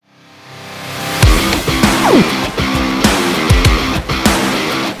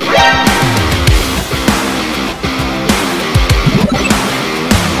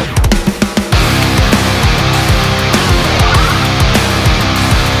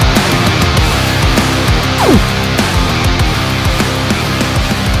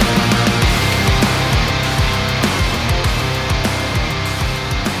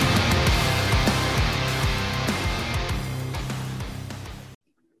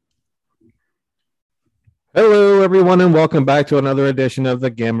Hello, everyone, and welcome back to another edition of the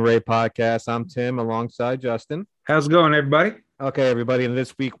Gamma Ray Podcast. I'm Tim alongside Justin. How's it going, everybody? Okay, everybody, and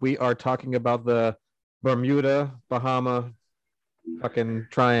this week we are talking about the Bermuda, Bahama fucking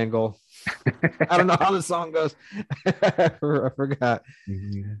triangle. I don't know how the song goes. I forgot.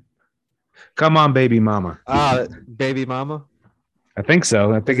 Come on, baby mama. Baby mama. I think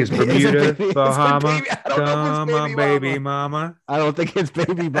so. I think it's Bermuda, Bahama. Come on, baby mama. I don't think it's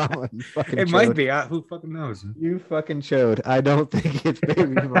baby mama. You fucking It might be. Who fucking knows? You fucking showed. I don't think it's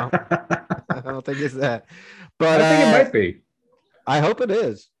baby mama. I don't think it's that. But I think it might be. I hope it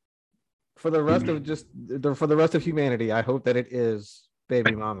is. For the rest of humanity, I hope that it is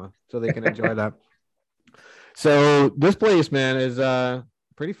baby mama, so they can enjoy that. So this place, man, is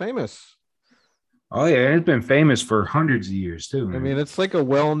pretty famous. Oh yeah, it's been famous for hundreds of years too. Man. I mean, it's like a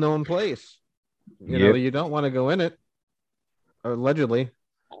well-known place. You know, you don't want to go in it. Allegedly,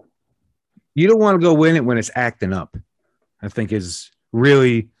 you don't want to go in it when it's acting up. I think is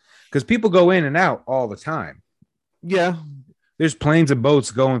really because people go in and out all the time. Yeah, there's planes and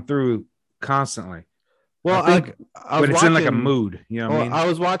boats going through constantly. Well, when it's in like a mood, you know what I mean? I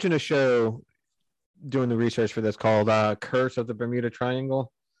was watching a show doing the research for this called Curse of the Bermuda Triangle.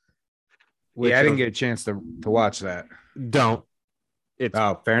 Yeah, I didn't get a chance to watch that. Don't.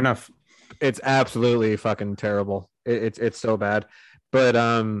 Fair enough. It's absolutely fucking terrible. It's so bad. But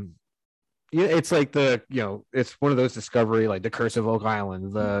yeah, it's like it's one of those Discovery, like the Curse of Oak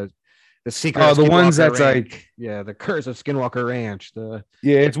Island, the secret. Oh, the ones that's Ranch. The Curse of Skinwalker Ranch.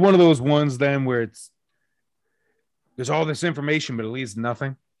 It's one of those ones then where there's all this information, but it leads to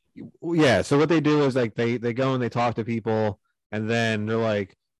nothing. Yeah. So what they do is like they go and they talk to people, and then they're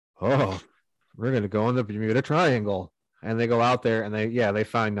like, oh, we're gonna go in the Bermuda Triangle, and they go out there and they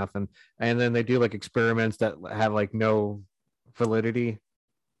find nothing, and then they do like experiments that have like no validity.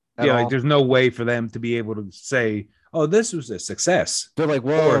 Like there's no way for them to be able to say, "Oh, this was a success." They're like,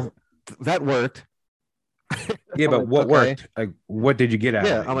 "Well, that worked." Yeah, but what worked? Like, what did you get out of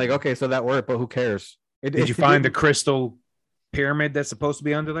it? Yeah, I'm like, okay, so that worked, but who cares? Did you find the crystal pyramid that's supposed to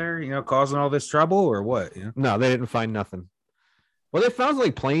be under there? Causing all this trouble, or what? No, they didn't find nothing. Well, they found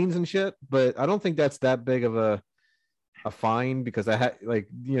like planes and shit, but I don't think that's that big of a find because I had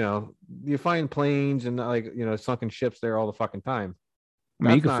you find planes and sunken ships there all the fucking time. I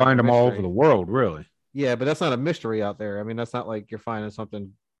mean, you can find them all over the world, really. Yeah, but that's not a mystery out there. I mean, that's not like you're finding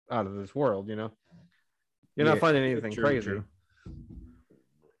something out of this world, You're not finding anything crazy. True.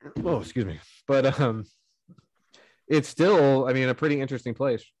 Oh, excuse me. But it's still, I mean, a pretty interesting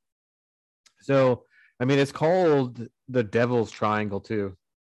place. So, I mean, it's called the Devil's Triangle too,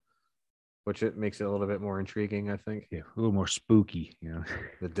 which it makes it a little bit more intriguing, I think. Yeah, a little more spooky,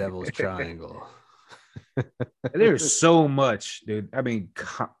 The Devil's Triangle. There's so much, dude. I mean,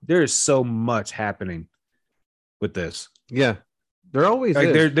 there's so much happening with this. Yeah, there always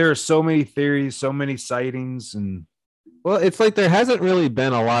is. There are so many theories, so many sightings, and well, it's like there hasn't really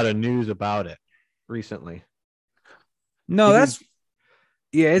been a lot of news about it recently. No, it's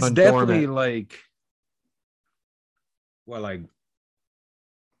definitely like, well, like,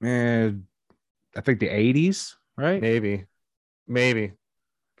 man, I think the 80s, right? Maybe.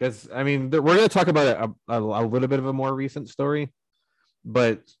 Because I mean, we're going to talk about a little bit of a more recent story,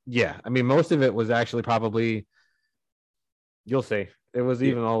 but yeah, I mean, most of it was actually probably, you'll see, it was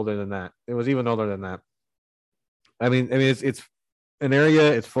even older than that. It was even older than that. I mean, it's an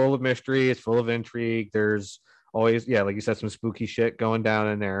area. It's full of mystery. It's full of intrigue. There's always, like you said, some spooky shit going down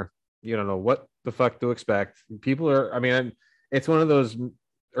in there. You don't know what the fuck to expect. People are, I mean, it's one of those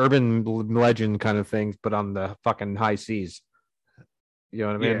urban legend kind of things, but on the fucking high seas. You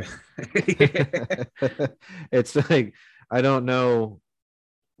know what I mean? Yeah. It's like, I don't know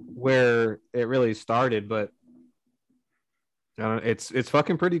where it really started, but it's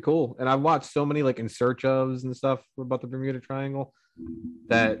fucking pretty cool. And I've watched so many like In Search ofs and stuff about the Bermuda Triangle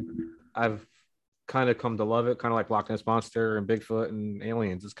that I've kind of come to love it. Kind of like Loch Ness Monster and Bigfoot and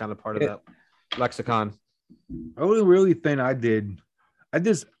aliens. It's kind of part of that lexicon. The only really thing I did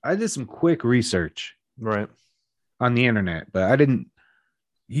some quick research right on the internet, but I didn't.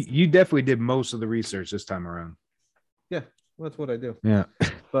 You definitely did most of the research this time around. Yeah, well, that's what I do. Yeah,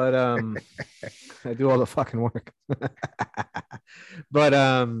 but I do all the fucking work. But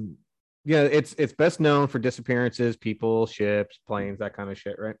yeah, it's best known for disappearances, people, ships, planes, that kind of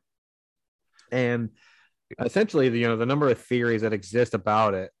shit, right? And essentially, the number of theories that exist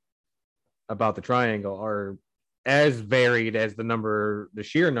about the triangle are as varied as the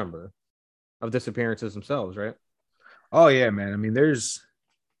sheer number of disappearances themselves, right? Oh yeah, man. I mean, there's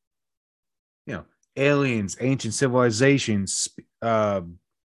aliens, ancient civilizations,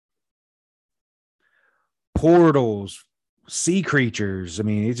 portals, sea creatures. I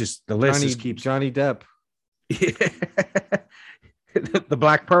mean, it's just the list just keeps Johnny Depp. The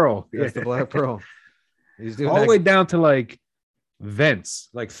Black Pearl. That's the Black Pearl. He's doing all the way down to like vents,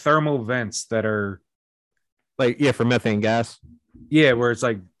 like thermal vents that are like for methane gas. Yeah, where it's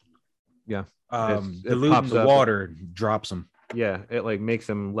like it diluting the water and drops them. Yeah, it like makes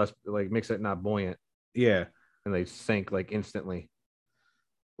them less, like makes it not buoyant. Yeah, and they sink like instantly,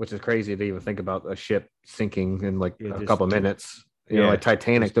 which is crazy to even think about a ship sinking in like a couple minutes. You know, like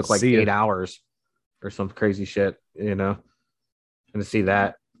Titanic took like 8 hours or some crazy shit. You know, and to see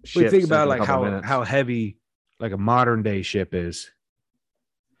that. We think about like how heavy like a modern day ship is.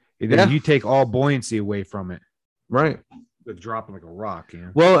 You take all buoyancy away from it, right? With dropping like a rock. Yeah.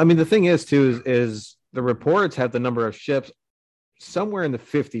 Well, I mean, the thing is too is the reports have the number of ships somewhere in the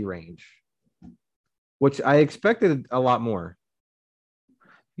 50 range, which I expected a lot more.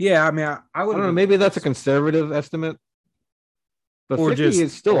 Yeah, I mean, I don't know. Maybe that's a conservative estimate, but 50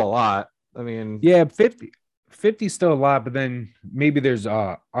 is still a lot. I mean, yeah, 50 is still a lot, but then maybe there's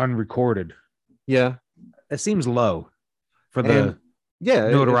unrecorded. Yeah, it seems low for the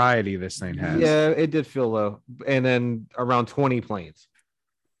notoriety this thing has. Yeah, it did feel low, and then around 20 planes.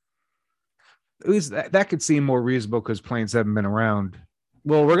 At least that could seem more reasonable because planes haven't been around.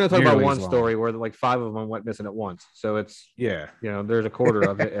 Well, we're going to talk about one story where like 5 of them went missing at once. So it's there's a quarter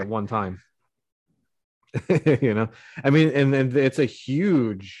of it at one time. I mean, and it's a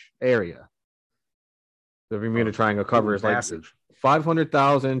huge area. The Bermuda Triangle covers like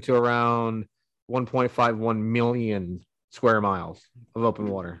 500,000 to around 1.51 million square miles of open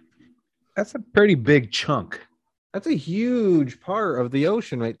water. That's a pretty big chunk. That's a huge part of the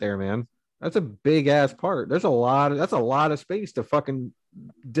ocean right there, man. That's a big ass part. That's a lot of space to fucking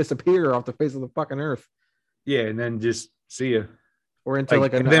disappear off the face of the fucking earth. Yeah, and then just see you. Or into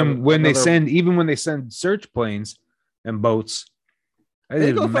and then when they send search planes and boats,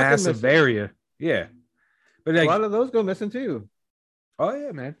 it's a massive area. Yeah. But a lot of those go missing too. Oh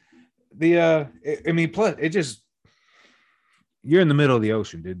yeah, man. Plus it just you're in the middle of the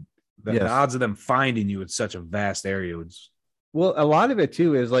ocean, dude. The odds of them finding you in such a vast area was. Well, a lot of it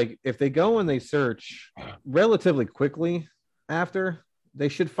too is like if they go and they search relatively quickly after, they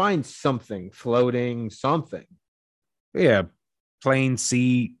should find something floating, something. Yeah, plane,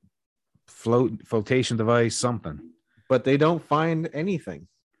 sea, flotation device, something. But they don't find anything.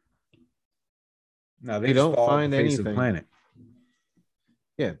 No, they don't find anything. The planet.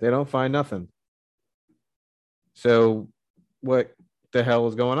 Yeah, they don't find nothing. So, what the hell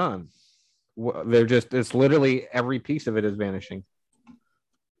is going on? It's literally every piece of it is vanishing.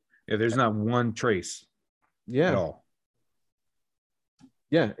 Yeah, there's not one trace. Yeah. At all.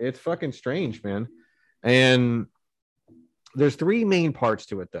 Yeah, it's fucking strange, man. And there's 3 main parts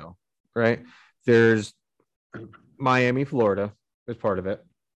to it, though, right? There's Miami, Florida, is part of it.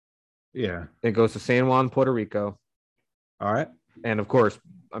 Yeah. It goes to San Juan, Puerto Rico. All right. And of course,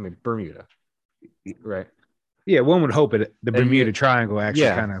 Bermuda. Right. Yeah, one would hope the Bermuda Triangle actually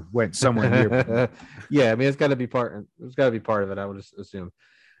kind of went somewhere near. Yeah, it's got to be part of it, I would assume.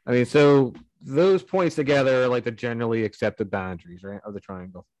 So those points together are like the generally accepted boundaries, right, of the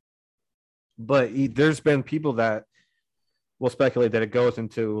triangle. But there's been people that will speculate that it goes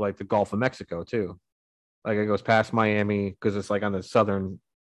into like the Gulf of Mexico too. Like it goes past Miami because it's like on the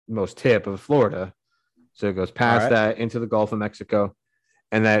southernmost tip of Florida. So it goes past that into the Gulf of Mexico.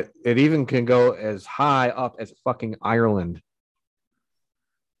 And that it even can go as high up as fucking Ireland.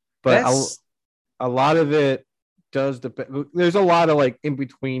 But a lot of it does depend. There's a lot of like in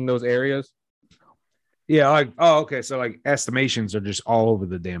between those areas. Yeah. Okay. So like estimations are just all over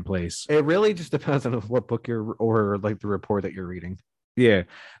the damn place. It really just depends on what book or like the report that you're reading. Yeah.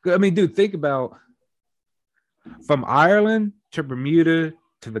 Dude, think about from Ireland to Bermuda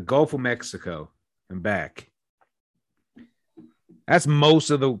to the Gulf of Mexico and back. That's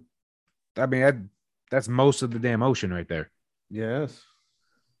most of the. That's most of the damn ocean right there. Yes.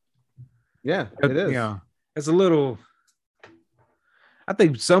 Yeah, it is. Yeah, it's a little. I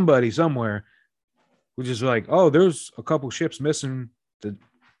think somebody somewhere was just like, "Oh, there's a couple ships missing that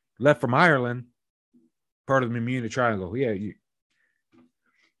left from Ireland, part of the Bermuda Triangle." Yeah.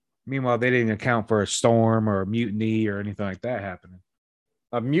 Meanwhile, they didn't account for a storm or a mutiny or anything like that happening.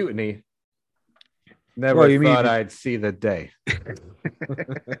 A mutiny. Never thought I'd see the day.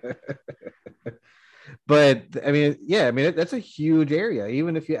 But that's a huge area.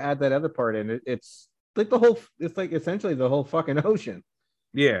 Even if you add that other part in, it's like essentially the whole fucking ocean.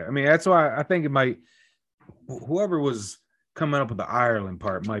 Yeah, that's why I think it might. Whoever was coming up with the Ireland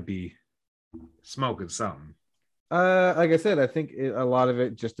part might be smoking something. Like I said, I think a lot of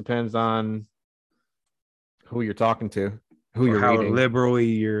it just depends on who you're talking to, who or you're how reading. liberally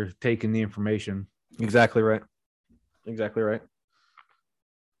you're taking the information. Exactly right. Exactly right.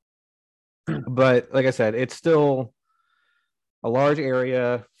 But like I said, it's still a large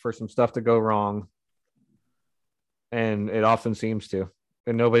area for some stuff to go wrong. And it often seems to.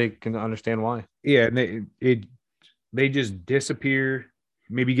 And nobody can understand why. Yeah, and they just disappear.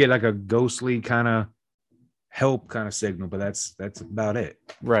 Maybe get like a ghostly kind of help kind of signal, but that's about it.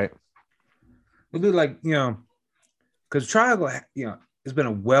 Right. We'll do like, because Triangle, has been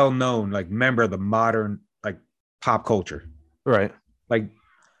a well-known like member of the modern like pop culture. Right. Like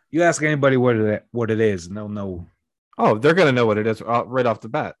you ask anybody what it is, and they'll know. Oh, they're gonna know what it is right off the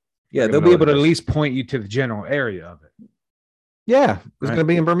bat. Yeah, they'll be able to at least point you to the general area of it. Yeah, it's gonna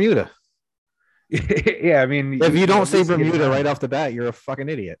be in Bermuda. Yeah, I mean, if you don't say Bermuda right off the bat, you're a fucking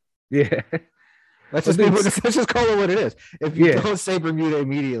idiot. Yeah. Let's just call it what it is. If you don't say Bermuda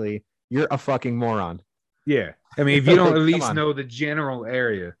immediately, you're a fucking moron. Yeah. I mean, if you don't at least know the general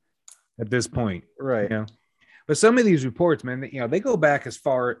area at this point. Right. But some of these reports, man, they go back as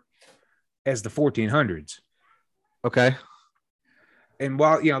far as the 1400s. Okay. And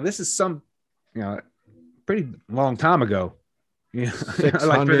while, this is some, pretty long time ago. 600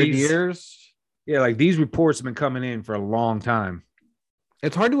 like for these years. Yeah, like these reports have been coming in for a long time.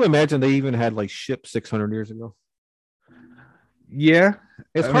 It's hard to imagine they even had like ships 600 years ago. Yeah.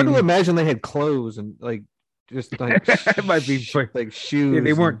 It's hard to imagine they had clothes and like just like it might be like shoes. Yeah,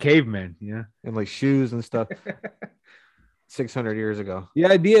 they weren't cavemen, and like shoes and stuff 600 years ago. The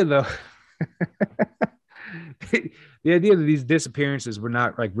idea though, the idea that these disappearances were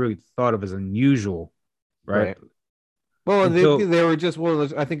not like really thought of as unusual, right? Well, they were just,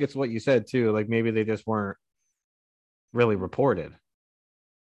 I think it's what you said too. Like maybe they just weren't really reported.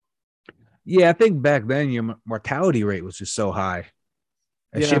 Yeah, I think back then your mortality rate was just so high.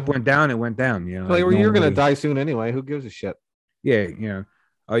 A ship went down, it went down. Like, you're going to die soon anyway. Who gives a shit? Yeah,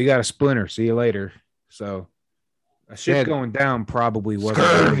 oh, you got a splinter. See you later. So a ship going down probably wasn't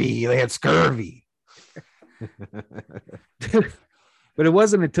scurvy. They had scurvy. But it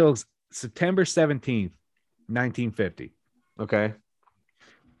wasn't until September 17th, 1950. Okay.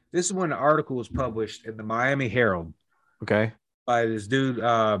 This is when the article was published in the Miami Herald. Okay. By this dude,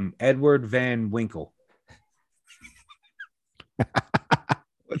 Edward Van Winkle.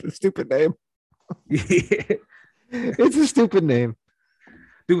 What a stupid name. It's a stupid name.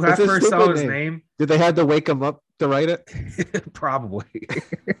 Dude, when I first saw his name. Did they have to wake him up to write it? Probably.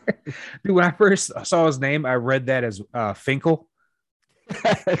 Dude, when I first saw his name, I read that as Finkel.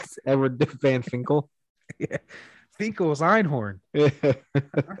 Edward Van Finkel. Yeah. Finkel's Einhorn. Yeah.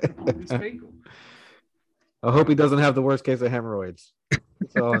 Finkel. I hope he doesn't have the worst case of hemorrhoids.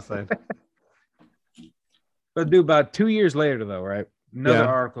 That's all I'm saying. But dude, about 2 years later, though, right? Another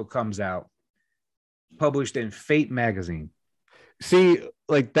article comes out, published in Fate magazine. See,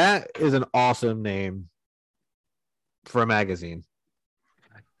 like that is an awesome name for a magazine.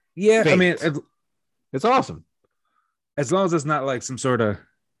 Yeah, Fate. I mean, it's awesome. As long as it's not like some sort of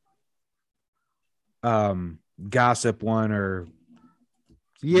gossip one or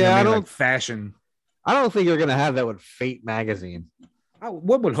I don't like fashion. I don't think you're gonna have that with Fate magazine.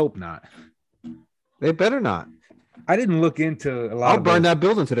 One would hope not. They better not. I didn't look into a lot. I'll burn that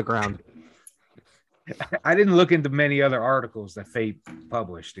building to the ground. I didn't look into many other articles that Fate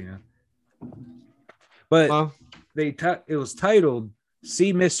published, But it was titled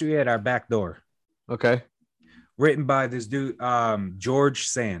 "Sea Mystery at Our Back Door." Okay. Written by this dude, George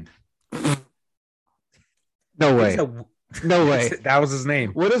Sand. No way. No way. That was his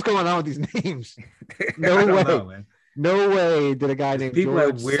name. What is going on with these names? No way. Know, man. No way did a guy named people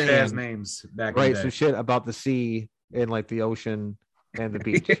George have weird Sand ass names back in the day. Some shit about the sea and like the ocean and the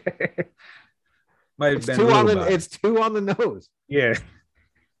beach. Might have been it's too on the nose. Yeah.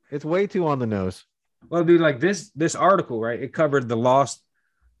 It's way too on the nose. Well, dude, like this article, right? It covered the loss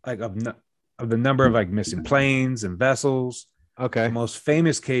like of the number of like missing planes and vessels. Okay. The most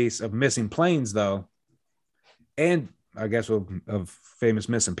famous case of missing planes, though, and I guess of famous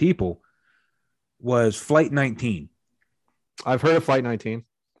missing people, was Flight 19. I've heard of Flight 19.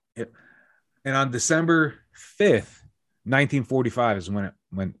 Yeah. And on December 5th, 1945 is when it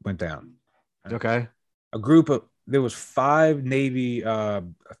went down. Okay. There was 5 Navy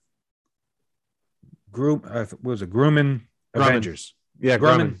Grumman Avengers. Yeah,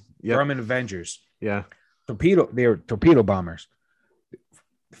 Grumman. Yep. Grumman Avengers. Yeah. They were torpedo bombers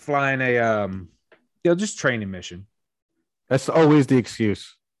flying a just training mission. That's always the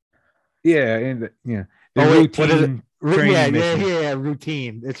excuse. Yeah, and routine. training mission. Yeah.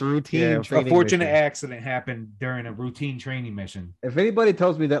 Routine. It's a routine Yeah, a training fortunate mission. accident happened during a routine training mission. If anybody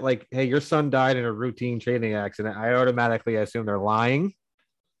tells me that, like, hey, your son died in a routine training accident, I automatically assume they're lying.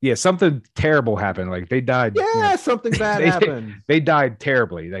 Yeah, something terrible happened. Like they died. Yeah, something bad happened. They died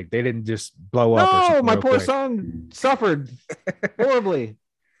terribly. Like they didn't just blow up or No, something. my real poor quick. son suffered horribly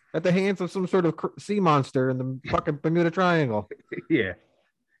at the hands of some sort of sea monster in the fucking Bermuda Triangle. Yeah.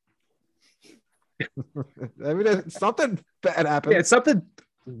 I mean, something bad happened. Yeah, something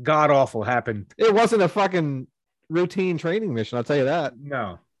god awful happened. It wasn't a fucking routine training mission, I'll tell you that.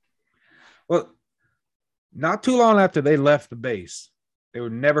 No. Well, not too long after they left the base, they were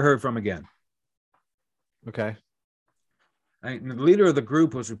never heard from again. Okay. And the leader of the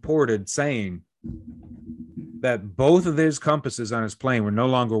group was reported saying that both of his compasses on his plane were no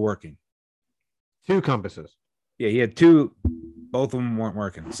longer working. 2 compasses. Yeah, he had 2. Both of them weren't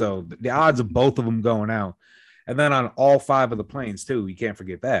working. So the odds of both of them going out. And then on all 5 of the planes, too. You can't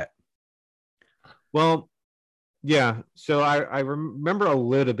forget that. Well, yeah. So I remember a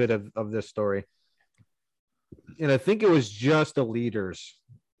little bit of this story. And I think it was just the leaders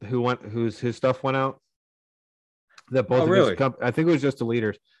whose stuff went out. That both really? I think it was just the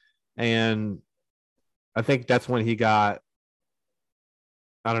leaders. And I think that's when he got,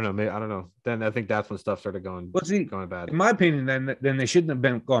 I don't know. Then I think that's when stuff started going bad. In my opinion, then they shouldn't have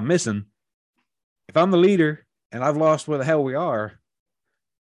been gone missing. If I'm the leader and I've lost where the hell we are,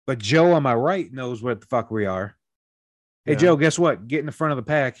 but Joe on my right knows where the fuck we are. Hey, Joe, guess what? Get in the front of the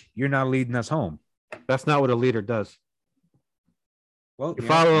pack. You're not leading us home. That's not what a leader does. Well, you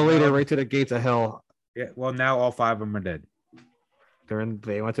follow a leader right to the gates of hell. Yeah. Well, now all 5 of them are dead.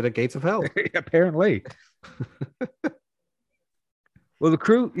 They went to the gates of hell. Apparently. Well, the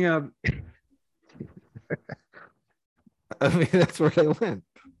crew, I mean, that's where they went.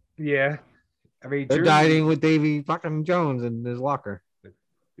 Yeah. I mean, they're dining with Davy fucking Jones in his locker.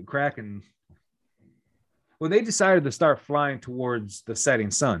 Cracking. Well, they decided to start flying towards the setting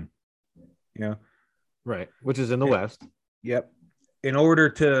sun. Right. Which is in the west. Yep. In order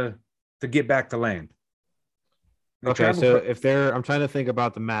to get back to land. Okay, so if I'm trying to think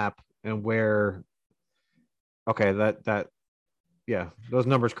about the map and where. Okay, those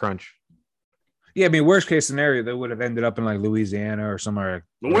numbers crunch. Yeah, I mean, worst case scenario, they would have ended up in like Louisiana or somewhere.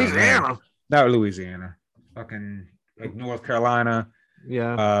 Louisiana, not Louisiana, fucking like North Carolina.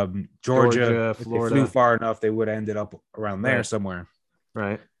 Yeah, Georgia, Florida. If they flew far enough, they would have ended up around there somewhere.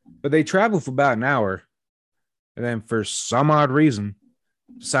 Right. But they traveled for about an hour, and then for some odd reason,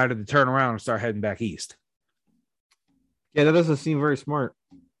 decided to turn around and start heading back east. Yeah, that doesn't seem very smart.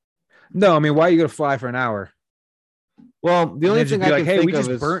 No, I mean, why are you going to fly for an hour? Well, the only thing I can think of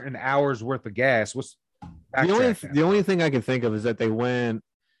is burnt an hour's worth of gas. The only thing I can think of is that they went,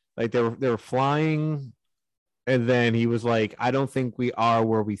 like they were flying, and then he was like, "I don't think we are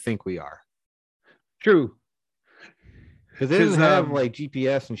where we think we are." True, because they didn't have like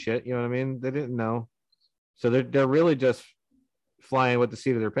GPS and shit. You know what I mean? They didn't know, so they're really just flying with the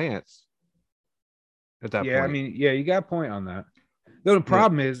seat of their pants at that point. I mean, yeah, you got a point on that. Though the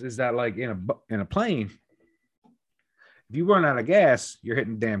problem is that like in a plane, if you run out of gas, you're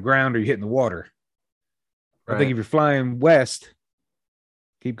hitting the damn ground or you're hitting the water. Right. I think if you're flying west,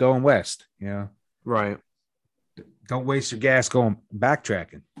 keep going west. Right. Don't waste your gas going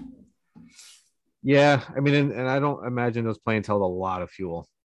backtracking. Yeah, I mean, and I don't imagine those planes held a lot of fuel.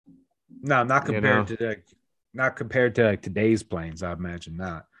 No, not compared to like today's planes. I imagine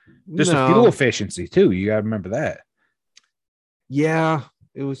not. Just the fuel efficiency too. You got to remember that. Yeah,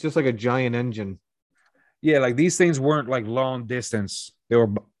 it was just like a giant engine. Yeah, like these things weren't like long distance. They were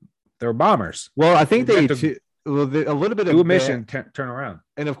bombers. Well, I think a little bit of a mission turn around.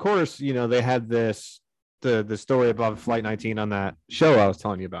 And of course, they had the story about Flight 19 on that show I was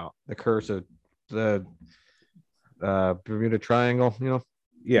telling you about, the curse of the Bermuda Triangle.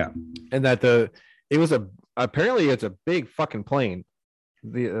 Yeah, and that apparently it's a big fucking plane,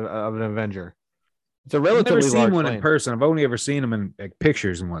 of an Avenger. It's a relatively I've never seen one plane. in person. I've only ever seen them in like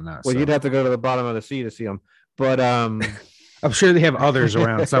pictures and whatnot. Well, you'd have to go to the bottom of the sea to see them, but I'm sure they have others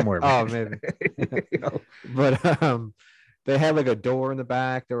around somewhere. Oh, maybe. But they had like a door in the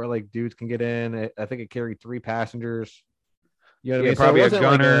back. There were like dudes can get in. I think it carried 3 passengers. You know what I mean? Probably a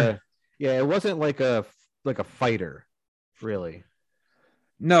gunner. It wasn't like a fighter, really.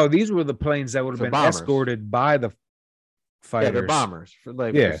 No, these were the planes that would have been bombers. Escorted by the fighters. Yeah, they're bombers for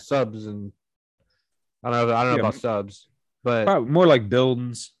subs, and I don't know about subs, but probably more like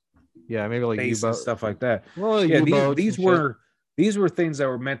buildings. Yeah, maybe like U-boat stuff like that. Well, yeah, these were things that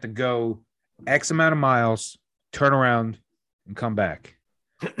were meant to go X amount of miles, turn around, and come back,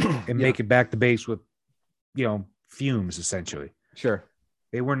 and make it back to base with, fumes, essentially. Sure.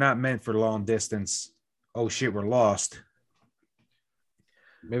 They were not meant for long distance. Oh shit, we're lost.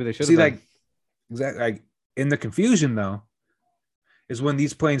 Maybe they should See, have been. like, exactly, like in the confusion though, is when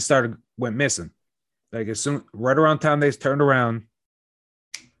these planes went missing. Like as soon right around time they turned around,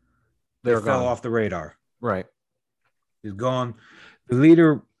 They were fell gone. off the radar. Right. He's gone. The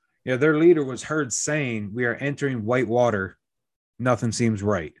leader, their leader was heard saying, "We are entering white water. Nothing seems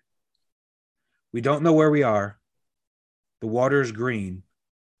right. We don't know where we are. The water is green.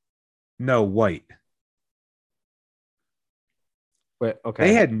 No, white." Wait, okay.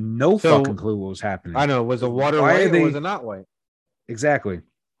 They had no So, fucking clue what was happening. I know. Was the water Why are white or they- was it not white? Exactly.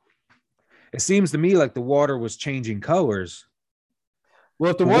 It seems to me like the water was changing colors.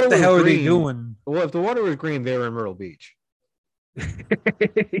 Well, if the But water what the was hell are green, they doing? Well, if the water was green, they were in Myrtle Beach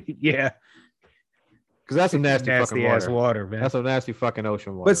Yeah, because that's some nasty fucking ass water. water, man. That's some nasty fucking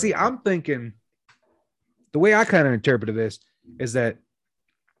ocean water. But see, I'm thinking the way I kind of interpreted this is that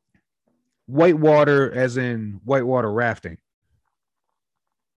white water, as in whitewater rafting.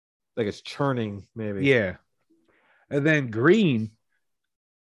 like it's churning, maybe. Yeah. And then green,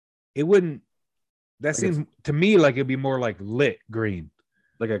 it wouldn't, that Like seems to me like it'd be more like lit green.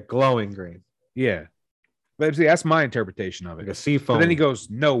 like a glowing green, Yeah. But see, that's my interpretation of it. like a sea foam. But then he goes,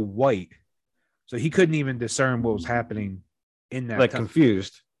 no, white. So he couldn't even discern what was happening in that like time.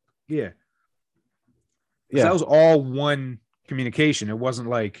 confused. Yeah. Yeah, That was all one communication. It wasn't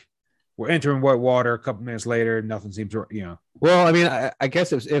like we're entering white water a couple minutes later, nothing seems right, Well, I mean, I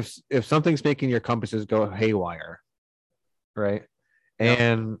guess if something's making your compasses go haywire, right, Yep.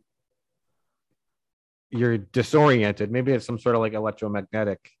 and you're disoriented, maybe it's some sort of like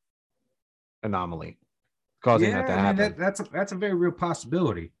electromagnetic anomaly causing that to happen. That's a very real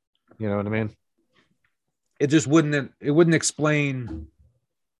possibility. You know what I mean? It just wouldn't explain,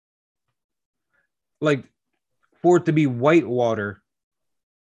 like, for it to be white water,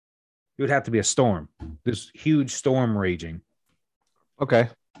 it would have to be a storm. This huge storm raging. Okay.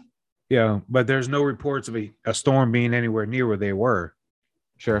 Yeah, but there's no reports of a storm being anywhere near where they were.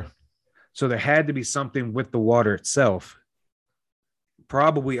 Sure. So there had to be something with the water itself,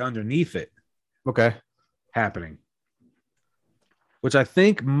 probably underneath it, Okay. happening, which I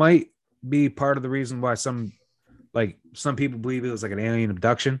think might be part of the reason why some people believe it was like an alien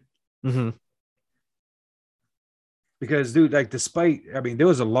abduction. Mm-hmm. Because, dude, like, there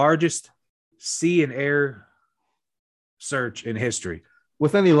was the largest sea and air search in history.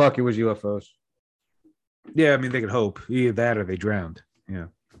 With any luck, it was UFOs. Yeah, I mean, they could hope either that or they drowned. Yeah,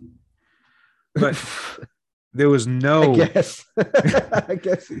 but there was no. I guess. I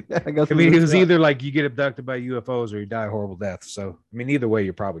guess. I mean, it was either like you get abducted by UFOs or you die a horrible death. So, I mean, either way,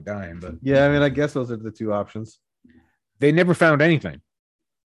 you're probably dying. But yeah, I mean, I guess those are the two options. they never found anything.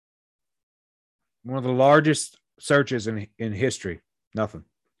 One of the largest searches in history. Nothing.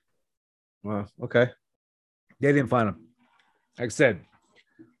 Wow. Okay. They didn't find them. Like I said,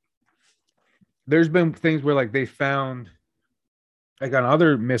 there's been things where like they found, like on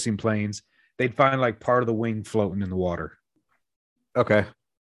other missing planes, they'd find like part of the wing floating in the water. Okay.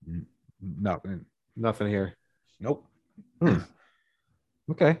 Nothing. Nothing here. Nope.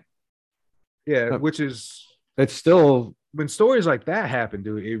 Okay. Yeah, which is, it's still, when stories like that happen,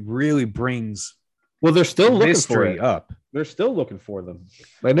 dude, it really brings well, they're still looking for mystery it. up. They're still looking for them.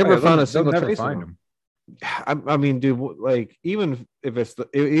 They never found a single trace of them. I mean, dude, like even if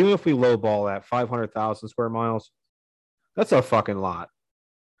we lowball at 500,000 square miles, that's a fucking lot.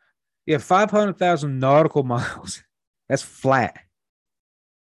 Yeah, 500,000 nautical miles. That's flat.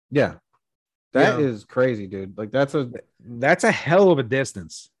 Yeah, that is crazy, dude. Like that's a hell of a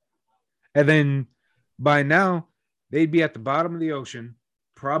distance. And then by now they'd be at the bottom of the ocean,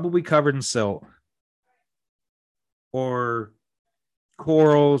 probably covered in silt or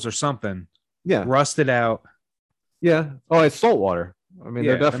corals or something. Yeah, rusted out. Yeah. Oh, it's salt water. I mean,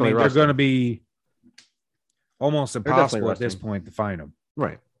 they're definitely. They're going to be almost impossible at this point to find them.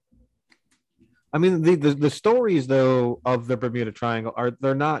 Right. I mean, the stories though of the Bermuda Triangle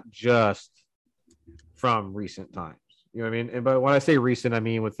they're not just from recent times. You know what I mean? But when I say recent, I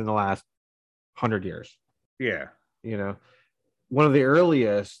mean within the last 100 years. Yeah. You know, one of the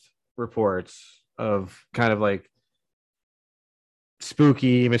earliest reports of kind of like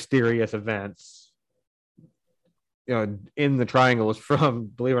spooky, mysterious events, you know, in the triangle was from,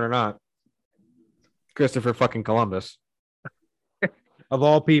 believe it or not, Christopher fucking Columbus. Of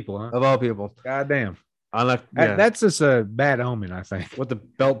all people, huh? Of all people. God damn. That's just a bad omen, I think. With the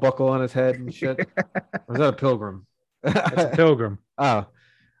belt buckle on his head and shit. Or was that a pilgrim? That's a pilgrim. Oh,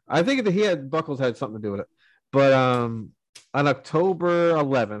 I think that he had buckles had something to do with it. But on October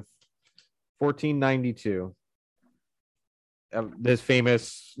 11th, 1492, this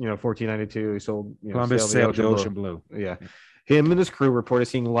famous, 1492, he sold, Columbus sailed the ocean blue. Yeah. Him and his crew reported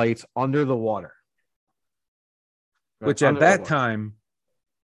seeing lights under the water. Which at that time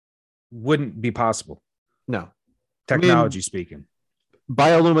wouldn't be possible. No. Technology speaking.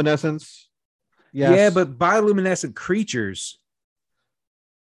 Bioluminescence. Yes. Yeah, but bioluminescent creatures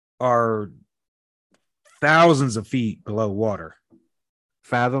are thousands of feet below water.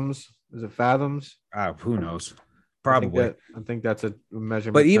 Fathoms? Is it fathoms? Who knows? Probably. I think that's a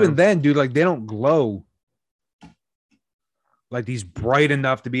measurement. But even then, dude, like they don't glow like these bright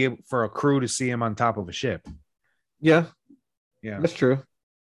enough to be able for a crew to see him on top of a ship. Yeah. Yeah. That's true.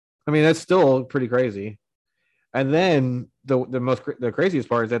 I mean, that's still pretty crazy. And then the craziest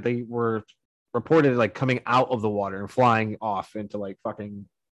part is that they were reported like coming out of the water and flying off into like fucking,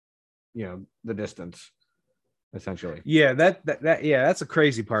 the distance, essentially. Yeah, that's a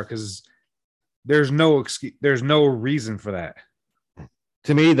crazy part because there's no excuse, there's no reason for that.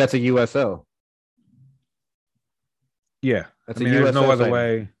 To me, that's a USO. Yeah, there's no other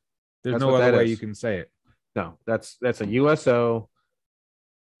way. There's no other way you can say it. No, that's a USO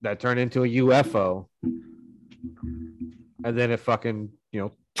that turned into a UFO, and then it fucking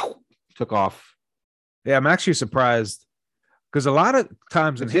took off. Yeah, I'm actually surprised because a lot of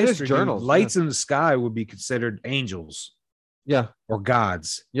times in history, journals, lights in the sky would be considered angels. Yeah, or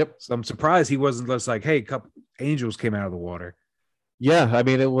gods. Yep. So I'm surprised he wasn't just like, hey, a couple angels came out of the water. Yeah, I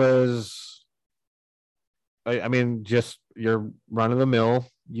mean it was. I mean, just your run-of-the-mill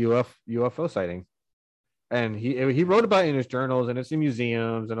UFO sighting. And he wrote about it in his journals, and it's in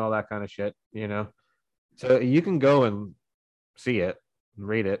museums and all that kind of shit, So you can go and see it and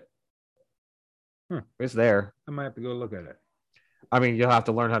read it. It's there. I might have to go look at it. I mean, you'll have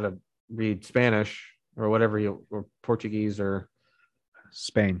to learn how to read Spanish or whatever or Portuguese or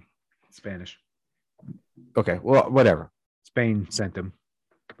Spanish. Okay, well, whatever. Spain sent them.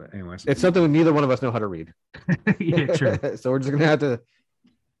 But anyways, it's something neither one of us know how to read. Yeah, true. So we're just gonna have to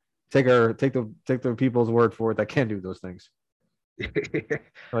take the people's word for it that can do those things.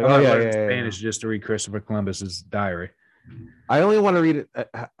 Like, Spanish just to read Christopher Columbus's diary. I only want to read it.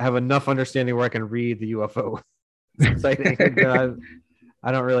 Have enough understanding where I can read the UFO sighting.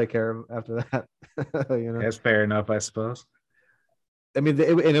 I don't really care after that. That's fair enough, I suppose. I mean,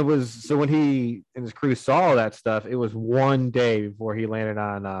 it was so when he and his crew saw that stuff, it was one day before he landed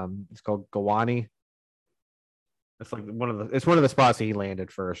on it's called Gawani. It's like one of the spots he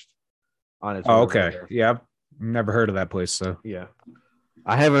landed first on his. Oh, okay. Yeah, I've never heard of that place. So yeah,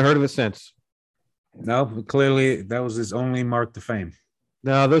 I haven't heard of it since. No, clearly that was his only mark to fame.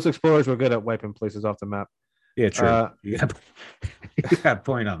 No, those explorers were good at wiping places off the map. Yeah, true. You got a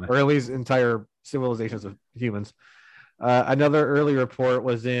point on that. Or at least entire civilizations of humans. Another early report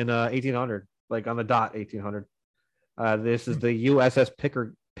was in 1800, like on the dot 1800. This is the USS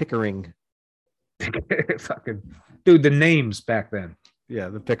Pickering. Fucking dude, the names back then. Yeah,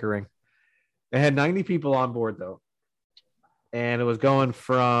 the Pickering. It had 90 people on board though, and it was going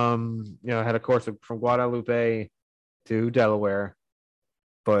from had a course from Guadalupe to Delaware,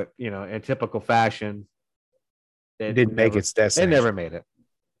 but in typical fashion, it didn't make its destination. It never made it.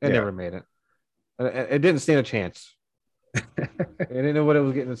 Never made it. It didn't stand a chance. It didn't know what it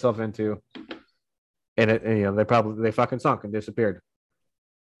was getting itself into, and they fucking sunk and disappeared.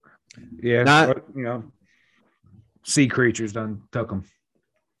 Yeah, sea creatures done took them.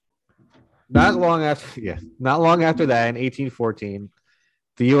 Not long after that, in 1814,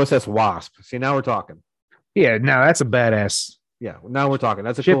 the USS Wasp. See, now we're talking. Yeah, now that's a badass. Yeah, now we're talking.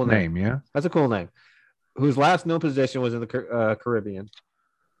 That's a ship cool name. Yeah, that's a cool name. Whose last known position was in the Caribbean,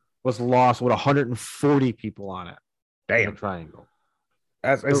 was lost with 140 people on it. Damn. Triangle.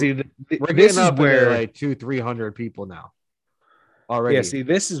 I see. We're getting up where like 200-300 people now. Already. Yeah. See,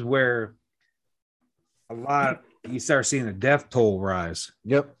 this is where you start seeing the death toll rise.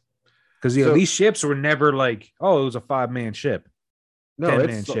 Yep. Because these ships were never like, oh, it was a 5-man ship. No,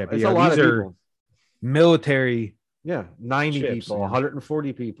 10-man ship. It's a lot of people. Military. Yeah, 90 people,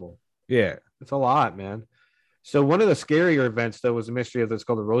 140 people. Yeah, it's a lot, man. So one of the scarier events though was a mystery of this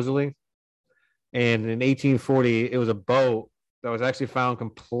called the Rosalie. And in 1840, it was a boat that was actually found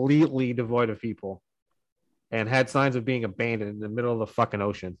completely devoid of people and had signs of being abandoned in the middle of the fucking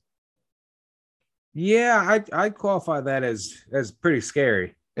ocean. Yeah, I qualify that as pretty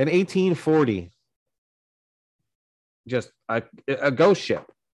scary. In 1840, just a ghost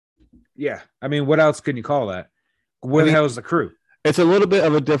ship. Yeah. I mean, what else can you call that? Where the hell is the crew? It's a little bit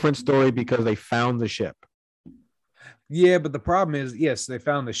of a different story because they found the ship. Yeah, but the problem is, yes, they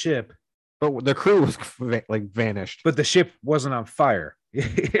found the ship. But the crew was like vanished. But the ship wasn't on fire.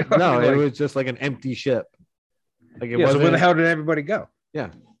 No, it was just like an empty ship. Like it Yeah. So wasn't. where the hell did everybody go?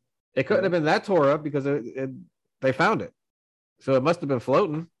 Yeah, it couldn't have been that tore up because they found it, so it must have been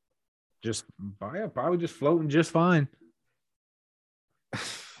floating. Just probably just floating just fine.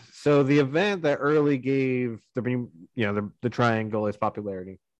 So the event that early gave the triangle its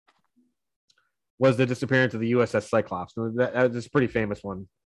popularity was the disappearance of the USS Cyclops. That was a pretty famous one,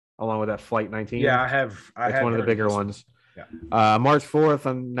 along with that Flight 19. Yeah, I have. It's one of the bigger ones. Yeah. March 4th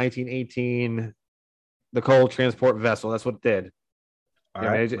on 1918, the coal transport vessel. That's what it did.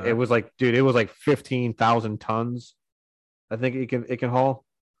 It was like, dude, it was like 15,000 tons. I think it can haul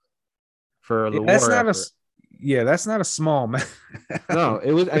for the that's war not effort. that's not a small man. No,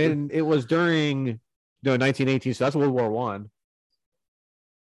 it was. I mean, it was during 1918, so that's World War One.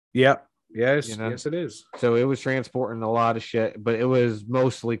 Yep. Yes. Yes, it is. So it was transporting a lot of shit, but it was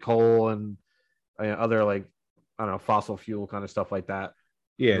mostly coal and other like I don't know fossil fuel kind of stuff like that.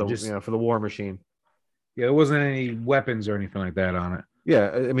 Yeah, for the war machine. Yeah, there wasn't any weapons or anything like that on it.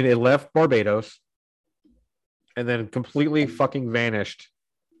 Yeah, I mean, it left Barbados and then completely fucking vanished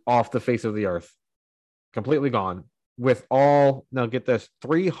off the face of the earth. Completely gone. With now get this,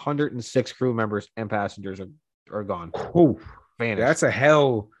 306 crew members and passengers are gone. Oh, vanished. That's a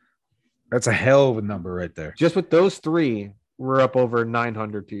hell of a number right there. Just with those three, we're up over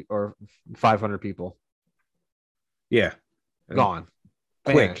 900 or 500 people. Yeah. Gone.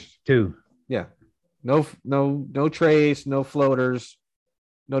 Quick, vanished. Too. Yeah. No trace, no floaters,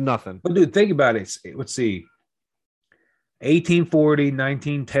 no nothing. But dude, think about it. Let's see. 1840,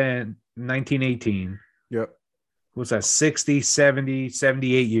 1910, 1918. Yep. What's that? 60, 70,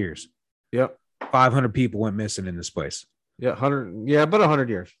 78 years. Yep. 500 people went missing in this place. Yeah, 100. Yeah, about 100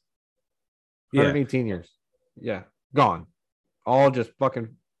 years. 118 years. Yeah, gone. All just fucking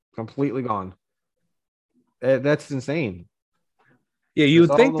completely gone. That's insane. Yeah, you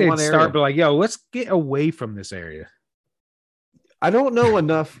would think they'd start like, yo, let's get away from this area. I don't know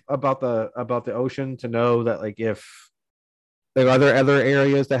enough about the ocean to know that like if there are other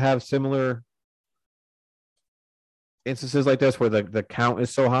areas that have similar instances like this where the count is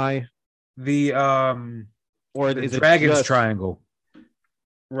so high. Or the Dragon's Triangle,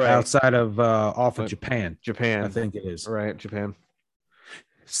 right outside of off of Japan, I think it is. Right, Japan.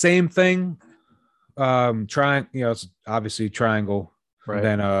 Same thing. It's obviously triangle. Right.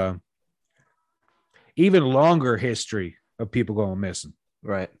 And then even longer history of people going missing.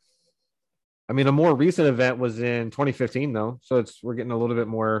 Right. I mean, a more recent event was in 2015, though, so we're getting a little bit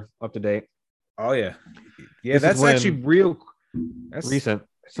more up to date. Oh yeah, that's actually real. That's recent.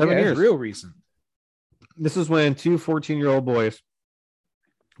 7 years. Real recent. This is when two 14-year-old boys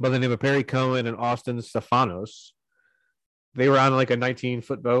by the name of Perry Cohen and Austin Stefanos, they were on like a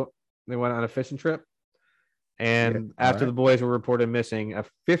 19-foot boat. They went on a fishing trip. And after the boys were reported missing, a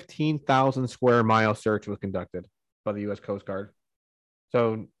 15,000 square mile search was conducted by the U.S. Coast Guard.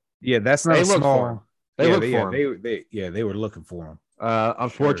 So that's not small. They looked for him. They were looking for him.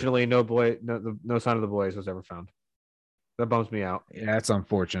 Unfortunately, no sign of the boys was ever found. That bums me out. Yeah, that's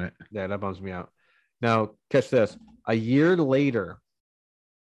unfortunate. Yeah, that bums me out. Now, catch this. A year later,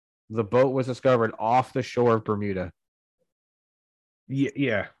 the boat was discovered off the shore of Bermuda.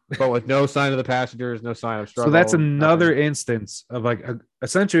 Yeah. But with no sign of the passengers, no sign of struggle. So that's another instance of like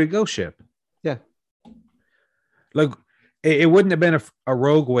essentially a ghost ship. Yeah. Like it wouldn't have been a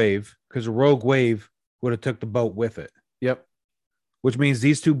rogue wave because a rogue wave would have took the boat with it. Yep. Which means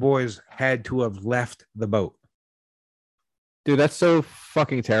these two boys had to have left the boat. Dude, that's so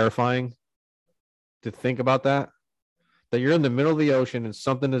fucking terrifying to think about that you're in the middle of the ocean and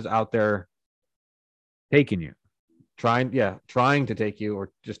something is out there taking you. Trying to take you or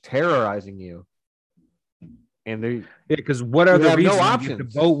just terrorizing you. And because what are the reasons? No options. The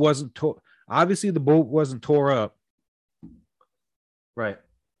boat wasn't obviously the boat wasn't tore up. Right.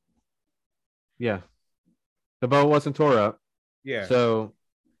 Yeah. The boat wasn't tore up. Yeah. So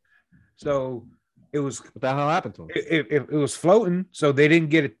it was. What the hell happened to them? It was floating, so they didn't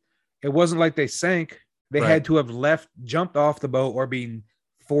get it. It wasn't like they sank. They had to have jumped off the boat or being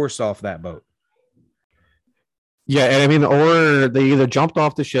forced off that boat. Yeah, and I mean, or they either jumped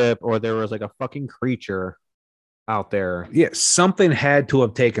off the ship or there was like a fucking creature out there. Yeah, something had to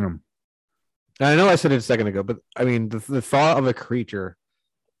have taken them. I know I said it a second ago, but I mean, the thought of a creature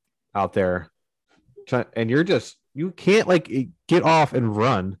out there, and you can't like get off and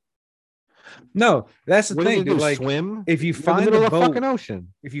run. No, that's the thing. Dude, like, swim? If you find the boat, fucking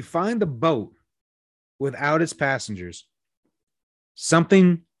ocean. If you find the boat without its passengers,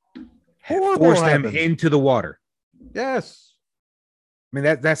 something forced them into the water. Yes. I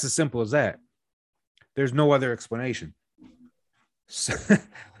mean, that's as simple as that. There's no other explanation.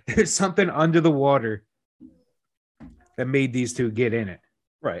 There's something under the water that made these two get in it.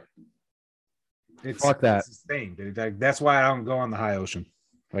 Right. Fuck that. It's the thing, dude. Like, that's why I don't go on the high ocean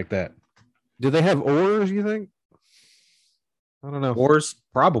like that. Do they have oars, you think? I don't know. Oars?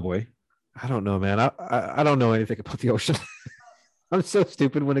 Probably. I don't know, man. I don't know anything about the ocean. I'm so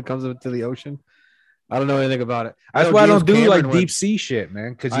stupid when it comes to the ocean. I don't know anything about it. That's why I don't do like deep sea shit,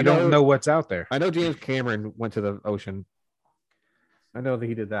 man, because you don't know what's out there. I know James Cameron went to the ocean. I know that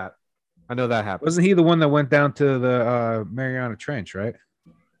he did that. I know that happened. Wasn't he the one that went down to the Mariana Trench, right?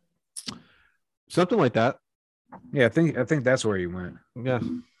 Something like that. Yeah, I think that's where he went. Yeah.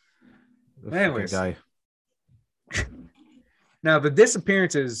 Anyways, guy. Now the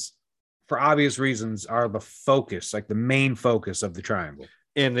disappearances, for obvious reasons, are the focus, like the main focus of the triangle.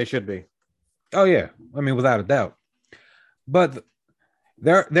 And they should be. Oh yeah, I mean, without a doubt. But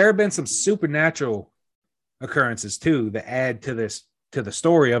there have been some supernatural occurrences too that add to the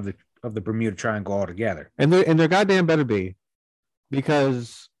story of the Bermuda Triangle altogether. And there goddamn better be,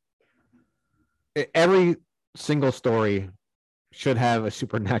 because every single story should have a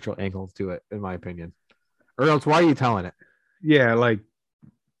supernatural angle to it, in my opinion. Or else, why are you telling it? Yeah, like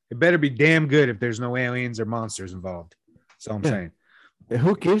it better be damn good if there's no aliens or monsters involved. So I'm saying,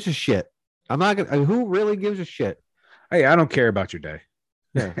 who gives a shit? I'm not gonna. Who really gives a shit? Hey, I don't care about your day.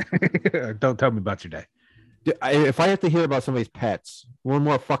 Yeah, don't tell me about your day. If I have to hear about somebody's pets one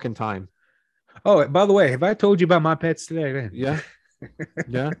more fucking time. Oh, by the way, have I told you about my pets today? Man? Yeah,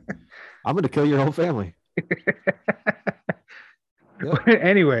 yeah. I'm gonna kill your whole family. Yep.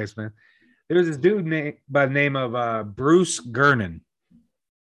 Anyways, man, there was this dude by the name of Bruce Gernon.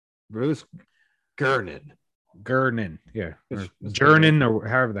 Bruce Gernon. Gernon, yeah, Gernon, or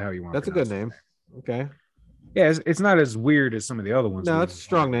however the hell you want. That's a good name. Okay. Yeah, it's not as weird as some of the other ones. No, it's a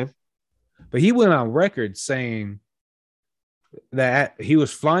strong name. But he went on record saying that he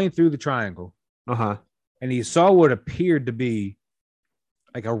was flying through the triangle, and he saw what appeared to be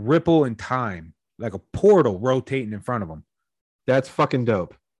like a ripple in time, like a portal rotating in front of him. That's fucking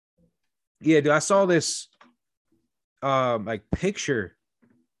dope. Yeah, dude, I saw this like picture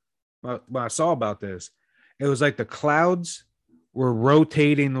when I saw about this. It was like the clouds were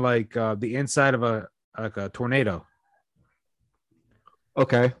rotating like the inside of a tornado.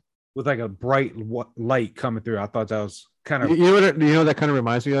 Okay. With like a bright light coming through. I thought that was kind of... You know what that kind of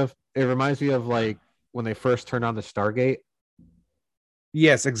reminds me of? It reminds me of like when they first turned on the Stargate.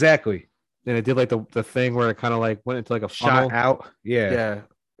 Yes, exactly. And it did like the thing where it kind of like went into like a funnel. Shot out. Yeah.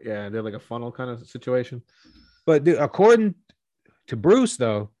 Yeah. It did like a funnel kind of situation. But dude, according to Bruce,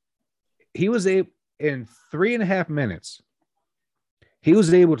 though, he was able, in 3.5 minutes, he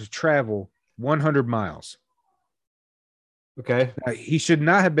was able to travel 100 miles. Okay. He should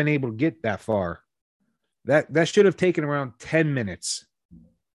not have been able to get that far. That should have taken around 10 minutes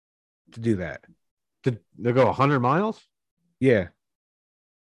to do that. To go 100 miles? Yeah.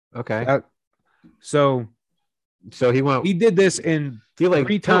 Okay. So he did this in like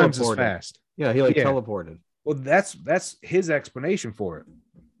 3 times as fast. Yeah, he teleported. Well, that's his explanation for it.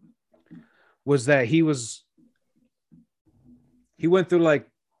 Was that he went through like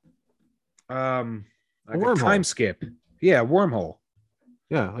a time skip. Yeah, wormhole.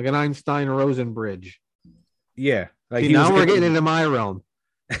 Yeah, like an Einstein-Rosen bridge. Yeah. Like now we're getting into my realm.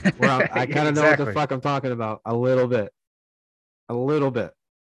 Where I kind of know what the fuck I'm talking about. A little bit.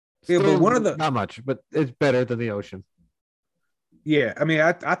 Still, yeah, but one of the... Not much, but it's better than the ocean. Yeah, I mean,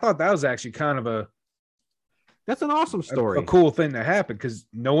 I thought that was actually kind of a... That's an awesome story. A cool thing that happened, because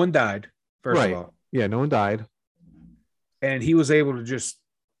no one died, first of all. Yeah, no one died. And he was able to just,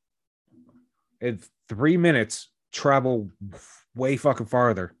 in 3 minutes, travel way fucking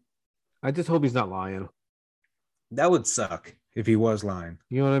farther. I just hope he's not lying. That would suck if he was lying.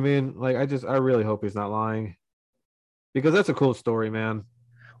 You know what I mean? Like, I really hope he's not lying. Because that's a cool story, man.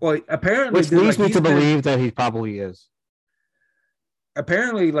 Well, apparently... Which leads me to believe that he probably is.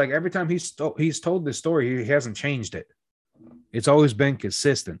 Apparently, like, every time he's told this story, he hasn't changed it. It's always been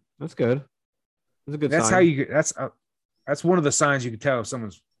consistent. That's good. That's a good sign. That's how you... That's one of the signs you can tell if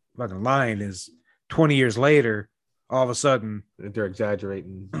someone's fucking lying is 20 years later, all of a sudden... They're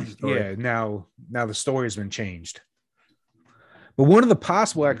exaggerating the story. Yeah, now the story's been changed. But one of the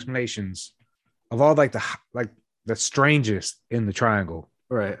possible explanations of all like the strangest in the triangle,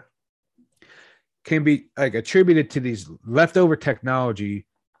 right, can be like attributed to these leftover technology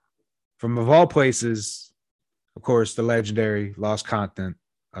from, of all places, of course, the legendary lost continent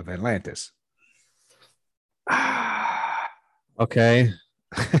of Atlantis. Okay.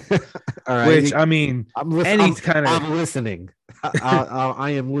 All right. Which, I mean, I'm listening.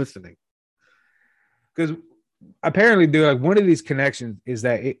 I am listening. Because apparently, dude, like one of these connections is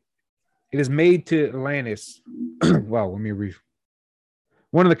that It is made to Atlantis. Well, let me read.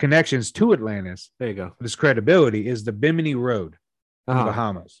 One of the connections to Atlantis, There you go. this credibility, is the Bimini Road in the Uh-huh.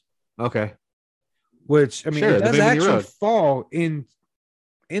 Bahamas, Okay. which, I mean, Sure, it the does Bimini actually Road. fall in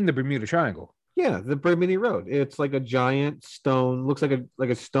the Bermuda Triangle. Yeah, the Bermuda Road. It's like a giant stone, looks like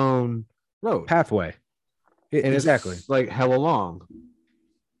a stone road. Pathway. And Exactly. it's like hella long.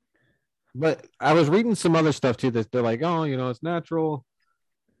 But I was reading some other stuff too that they're like, oh, it's natural.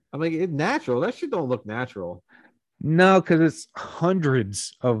 I'm like, it's natural. That shit don't look natural. No, because it's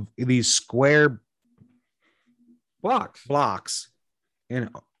hundreds of these square blocks in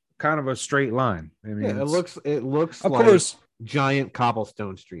kind of a straight line. I mean, Yeah, it looks of like course, giant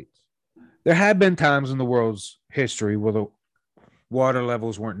cobblestone streets. there have been times in the world's history where the water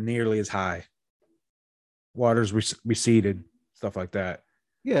levels weren't nearly as high. Waters receded, stuff like that.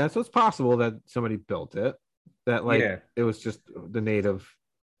 Yeah, so it's possible that somebody built it. That it was just the native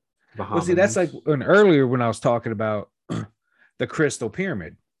Bahamans. Well, see, that's like earlier when I was talking about the Crystal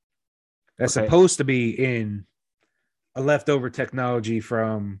Pyramid. That's supposed to be in a leftover technology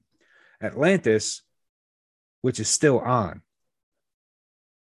from Atlantis, which is still on.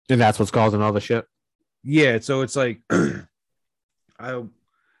 And that's what's causing all the shit. Yeah, so it's like I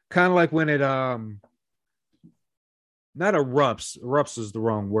kind of like when it not erupts is the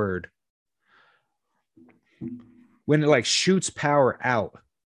wrong word. When it like shoots power out,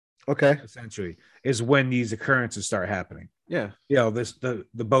 essentially, is when these occurrences start happening. Yeah. The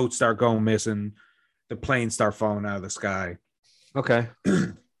boats start going missing, the planes start falling out of the sky. Okay.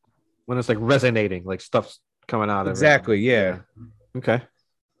 When it's like resonating, like stuff's coming out of it. Exactly, yeah. Okay.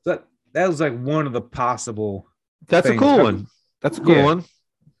 So that was like one of the possible. That's things. A cool one. That's a cool one.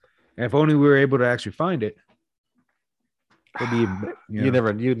 And if only we were able to actually find it. It'd be,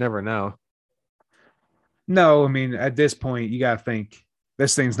 you'd never know. No, I mean, at this point, you gotta think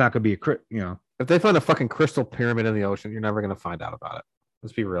this thing's not gonna be if they find a fucking crystal pyramid in the ocean, you're never gonna find out about it.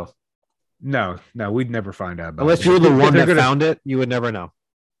 Let's be real. No, we'd never find out about it. Unless you're the one that found it, you would never know.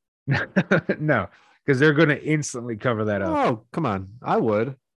 No, because they're gonna instantly cover that up. Oh, come on. I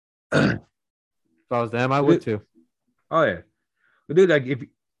would. If I was them, I would too. Oh yeah. But dude, like if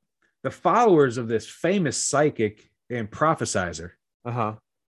the followers of this famous psychic and prophesizer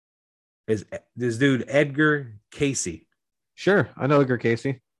is this dude Edgar Casey. Sure, I know Edgar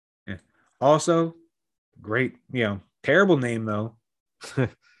Casey. Yeah. Also, great, terrible name though.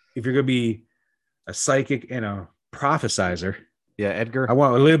 If you're gonna be a psychic and a prophesizer, Edgar. I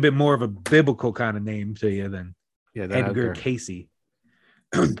want a little bit more of a biblical kind of name to you than Edgar Casey.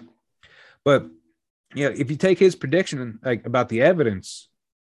 But if you take his prediction like about the evidence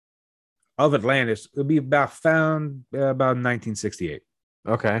of Atlantis, it'll be found about 1968.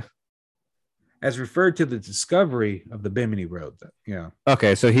 Okay. As referred to the discovery of the Bimini Road.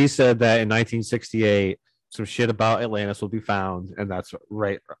 Okay, so he said that in 1968, some shit about Atlantis will be found, and that's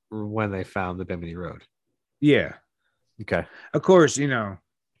right when they found the Bimini Road. Yeah. Okay. Of course, he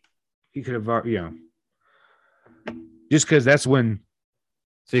could have, just because that's when.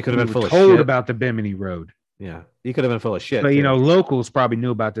 So he could have been full of told shit about the Bimini Road. Yeah, he could have been full of shit. But locals probably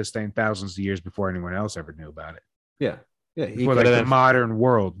knew about this thing thousands of years before anyone else ever knew about it. Yeah. Before the modern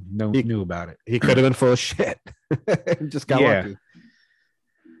world knew about it. He could have been full of shit. Just got lucky.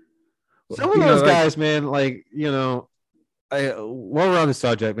 Some of those guys, man, like while we're on the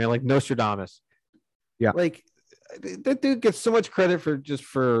subject, man, like Nostradamus. Yeah. Like that dude gets so much credit for just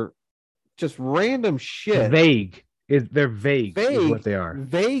random shit. Vague. They're vague is what they are.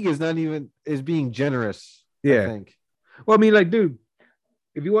 Vague is not even is being generous. Yeah. I think. Well, I mean, like, dude,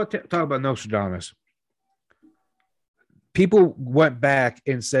 if you want to talk about Nostradamus, people went back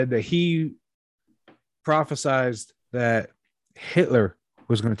and said that he prophesized that Hitler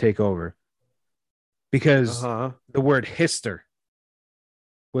was going to take over because the word "hister"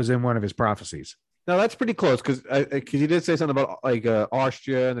 was in one of his prophecies. No, that's pretty close because he did say something about like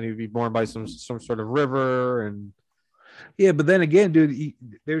Austria, and then he'd be born by some sort of river, and yeah. But then again, dude,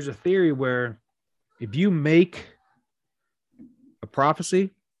 there's a theory where if you make a prophecy,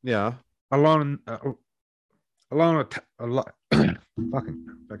 along a fucking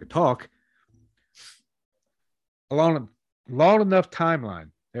like a talk along a long enough timeline,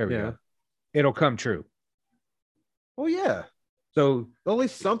 there we go, it'll come true. Oh yeah. So only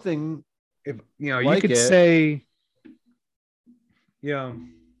something. If you could say, I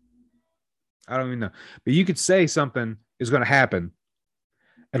don't even know, but you could say something is going to happen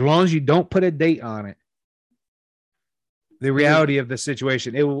as long as you don't put a date on it. The reality of the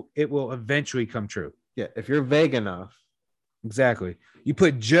situation, it will eventually come true. Yeah, if you're vague enough. Exactly. You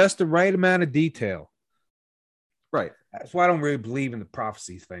put just the right amount of detail. Right. That's why I don't really believe in the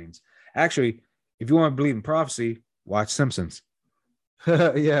prophecy things. Actually, if you want to believe in prophecy, watch Simpsons.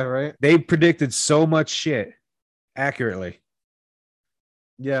 Yeah, right. They predicted so much shit accurately.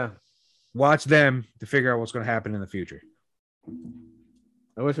 Yeah. Watch them to figure out what's going to happen in the future.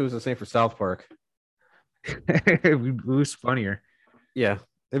 I wish it was the same for South Park. It was funnier. Yeah.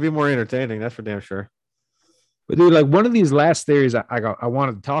 It'd be more entertaining. That's for damn sure. But dude, like one of these last theories I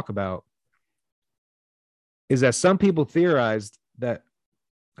wanted to talk about is that some people theorized that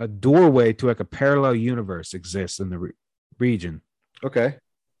a doorway to like a parallel universe exists in the region Okay.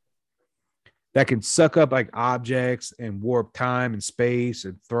 that can suck up like objects and warp time and space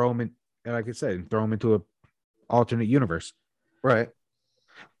and throw them in, like I said, and throw them into a alternate universe, Right.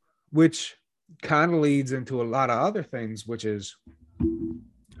 which kind of leads into a lot of other things, which is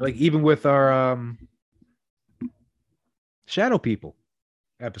like even with our shadow people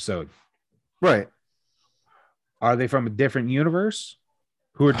episode, Right. are they from a different universe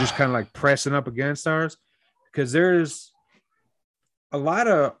who are just kind of like pressing up against ours? Because there's a lot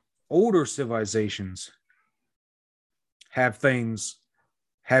of older civilizations have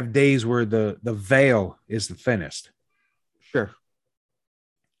days where the veil is the thinnest. Sure.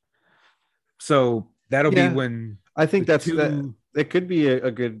 So that'll be Yeah. when I think the that's that. two It could be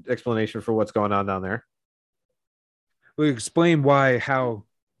a good explanation for what's going on down there. we explain why how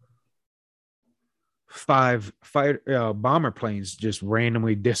 5 fighter bomber planes just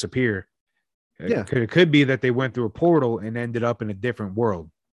randomly disappear. Yeah. It could be that they went through a portal and ended up in a different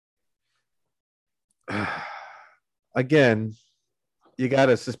world. Again, you got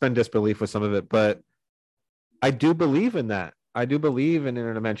to suspend disbelief with some of it, but I do believe in that. I do believe in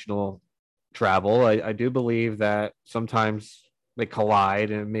interdimensional travel. I do believe that sometimes they collide,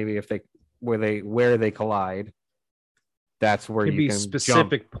 and maybe if they where they collide, that's where Can you be can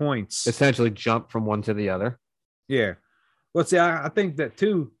specific points. essentially jump from one to the other. Yeah. Well, see, I think that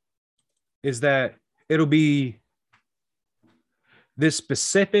too is that it'll be this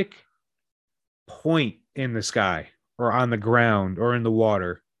specific point in the sky or on the ground or in the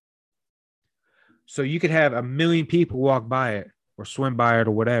water. So you could have a million people walk by it or swim by it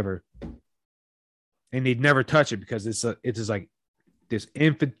or whatever, and they'd never touch it because it's just like this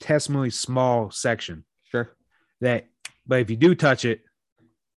infinitesimally small section Sure. that, but if you do touch it,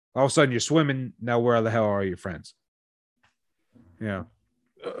 all of a sudden you're swimming. Now, where the hell are your friends? Yeah.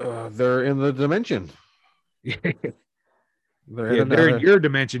 They're in the dimension. They're in your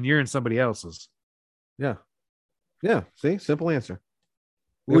dimension. You're in somebody else's. Yeah. Yeah. See, simple answer.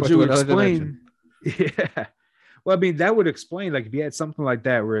 Would you explain? Yeah. Well, I mean, that would explain, like, if you had something like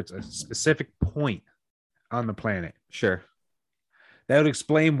that where it's a specific point on the planet. Sure. That would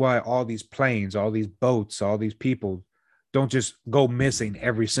explain why all these planes, all these boats, all these people don't just go missing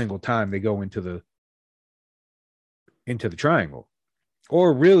every single time they go into the triangle,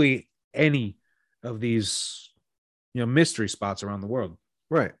 or really any of these, mystery spots around the world.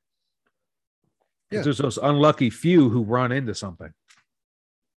 Right. Yeah. It's just those unlucky few who run into something.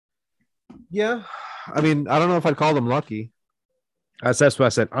 Yeah. I mean, I don't know if I'd call them lucky. That's what I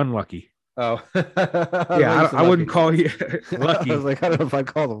said. Unlucky. Oh. Yeah, I wouldn't call you lucky. I was like, I don't know if I'd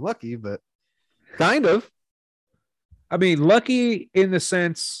call them lucky, but kind of. I mean, lucky in the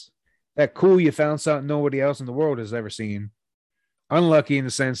sense that cool, you found something nobody else in the world has ever seen. Unlucky in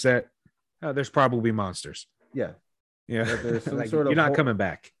the sense that there's probably monsters. Yeah. Yeah. There's some like, sort of you're not coming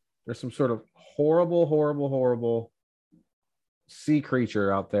back. There's some sort of horrible sea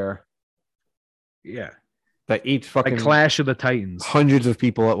creature out there. Yeah. That eats fucking like Clash of the Titans. Hundreds of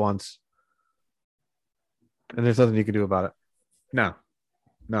people at once. And there's nothing you can do about it. No.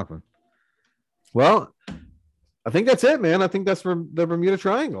 Nothing. Well, I think that's it, man. I think that's from the Bermuda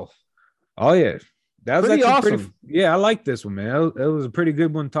Triangle. Oh, yeah. That was pretty actually awesome. Yeah, I like this one, man. It was a pretty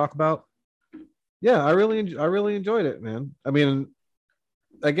good one to talk about. Yeah, I really enjoyed it, man. I mean,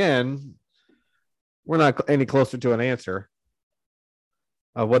 again, we're not any closer to an answer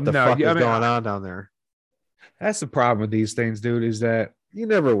of what the fuck is going on down there. That's the problem with these things, dude, is that you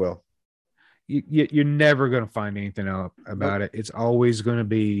never will. You're never going to find anything out about it. It's always going to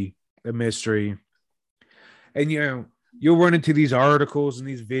be a mystery. And, you'll run into these articles and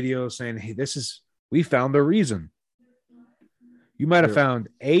these videos saying, hey, we found the reason. You might have found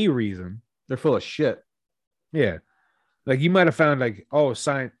a reason. They're full of shit. Yeah. Like you might have found like, oh,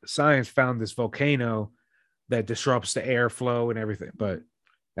 science found this volcano that disrupts the airflow and everything. But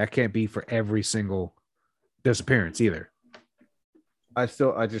that can't be for every single disappearance either. I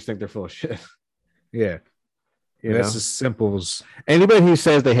just think they're full of shit. Yeah. That's as simple as anybody who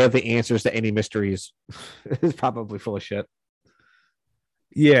says they have the answers to any mysteries is probably full of shit.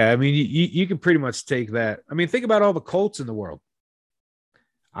 Yeah, I mean, you can pretty much take that. I mean, think about all the cults in the world.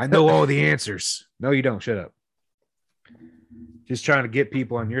 I know all the answers. No, you don't. Shut up. Just trying to get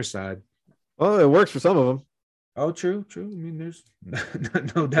people on your side. Well, it works for some of them. Oh, true. I mean, there's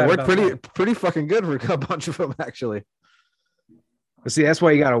no doubt. It worked about that. pretty fucking good for a bunch of them, actually. But see, that's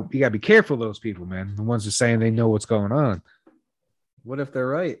why you gotta be careful of those people, man. The ones that saying they know what's going on. What if they're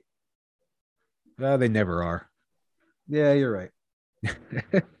right? They never are. Yeah, you're right.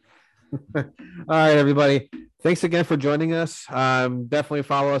 All right, everybody. Thanks again for joining us. Definitely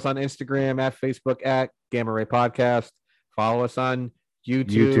follow us on Instagram, at Facebook, at Gamma Ray Podcast. Follow us on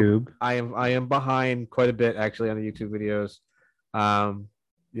YouTube. I am behind quite a bit actually on the YouTube videos.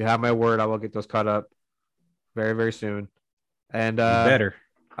 You have my word. I will get those caught up very, very soon. And better.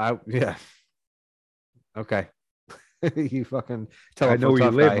 Yeah. Okay. You fucking I know where you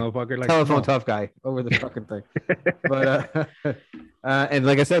live, guy. motherfucker. Like, Telephone tough guy over the fucking thing. But and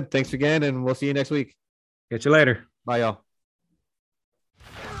like I said, thanks again, and we'll see you next week. Catch you later. Bye, y'all.